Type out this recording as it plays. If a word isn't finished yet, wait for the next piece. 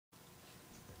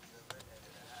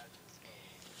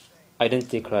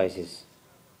Identity crisis.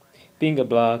 Being a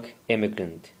black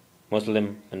immigrant,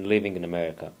 Muslim, and living in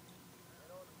America.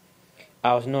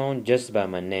 I was known just by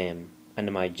my name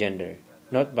and my gender,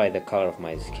 not by the color of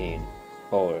my skin,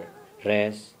 or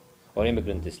race, or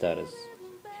immigrant status.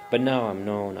 But now I'm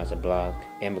known as a black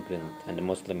immigrant and a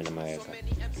Muslim in America.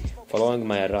 Following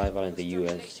my arrival in the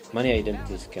US, many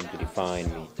identities came to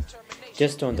define me.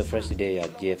 Just on the first day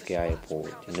at JFK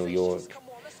Airport in New York,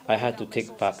 I had to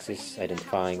take boxes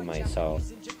identifying myself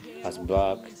as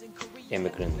black,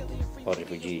 immigrant, or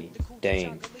refugee.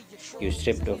 Dang, you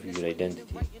stripped off your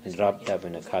identity and wrapped up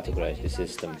in a categorized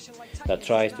system that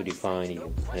tries to define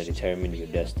you and determine your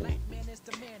destiny.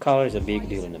 Color is a big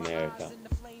deal in America.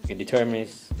 It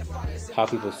determines how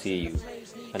people see you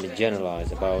and it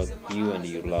generalizes about you and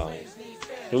your life.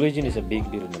 Religion is a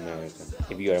big deal in America.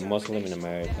 If you are a Muslim in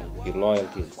America, your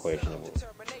loyalty is questionable.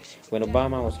 When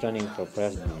Obama was running for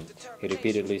president, he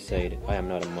repeatedly said, I am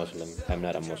not a Muslim, I'm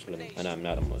not a Muslim, and I'm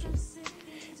not a Muslim.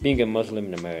 Being a Muslim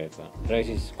in America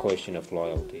raises a question of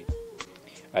loyalty.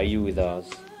 Are you with us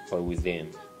or with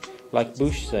them? Like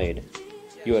Bush said,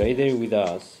 you are either with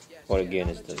us or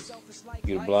against us.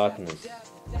 Your blackness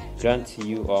grants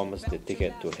you almost the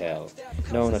ticket to hell,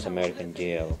 known as American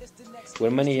jail, where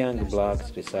many young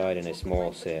blacks reside in a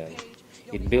small cell.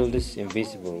 It builds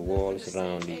invisible walls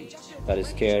around you that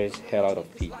scares hell out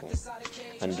of people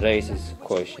and raises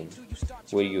question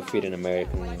where you fit in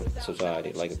American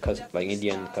society like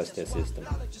Indian caste system.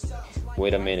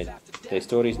 Wait a minute, the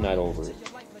story is not over.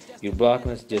 Your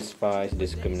blackness justifies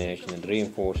discrimination and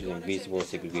reinforces invisible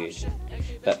segregation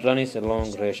that runs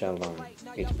along racial lines.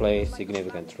 It plays a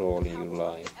significant role in your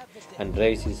life and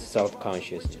raises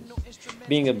self-consciousness.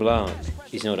 Being a black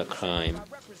is not a crime.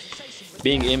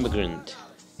 Being immigrant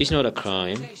is not a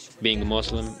crime. Being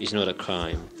Muslim is not a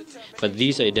crime. But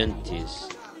these identities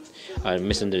are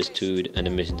misunderstood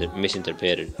and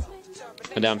misinterpreted.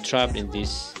 And I'm trapped in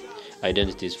these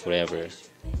identities forever.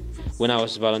 When I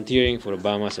was volunteering for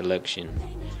Obama's election,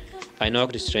 I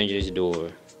knocked a stranger's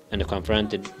door and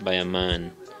confronted by a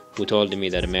man who told me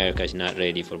that America is not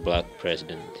ready for black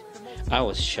president. I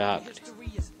was shocked.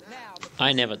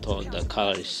 I never thought the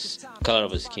color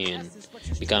of skin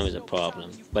becomes a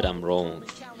problem, but I'm wrong.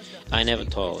 I never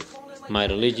thought my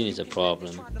religion is a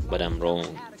problem, but I'm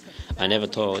wrong. I never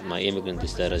thought my immigrant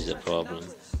status is a problem,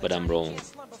 but I'm wrong.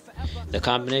 The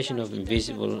combination of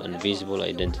invisible and visible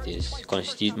identities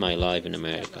constitute my life in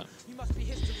America.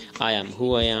 I am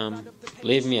who I am.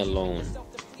 Leave me alone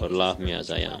or love me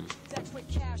as I am.